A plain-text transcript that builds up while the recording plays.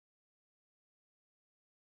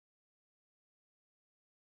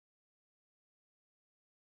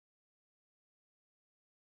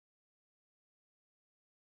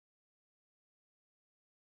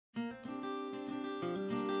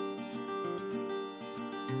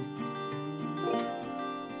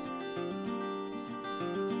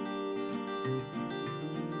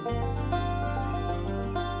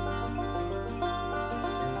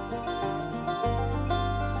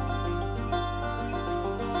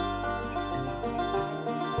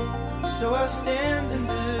So I stand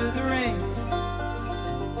under the rain.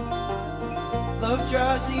 Love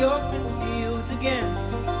dries the open fields again.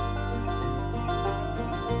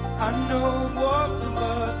 I know I've walked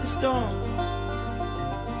above the storm,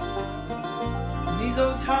 and these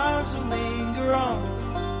old times will linger on.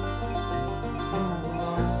 Move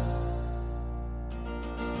on.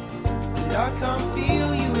 But I can't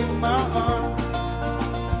feel you in my arms.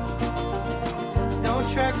 No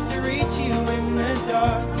tracks to reach you in the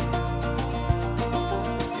dark.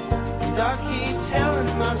 And I keep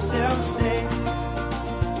telling myself, say,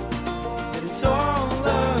 that it's all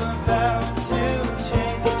about to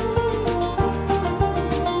change.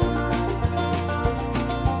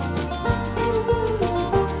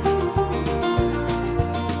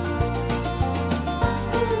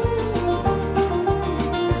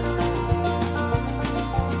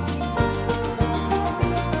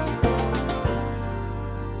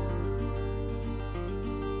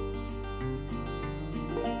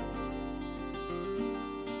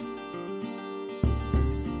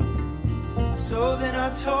 So then I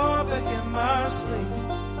tore back in my sleep,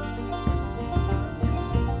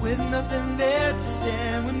 with nothing there to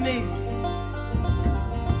stand with me.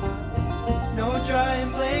 No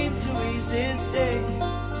drying blame to ease this day.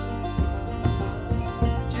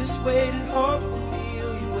 Just wait and hope to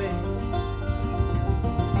feel you way,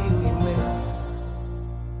 feel you way.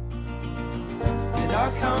 And I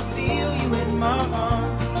can't feel you in my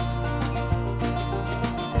arms.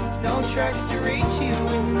 No tracks to reach you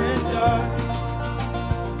in the dark.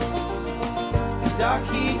 I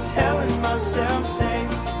keep telling myself, say,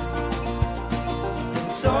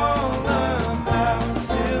 it's all about to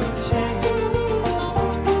change.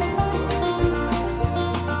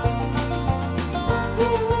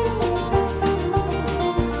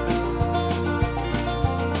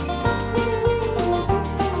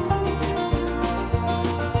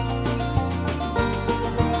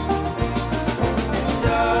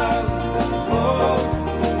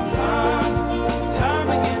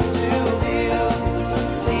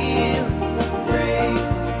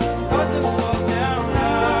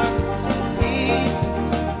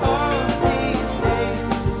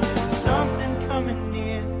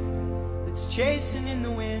 Chasing in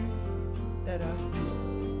the wind that I do.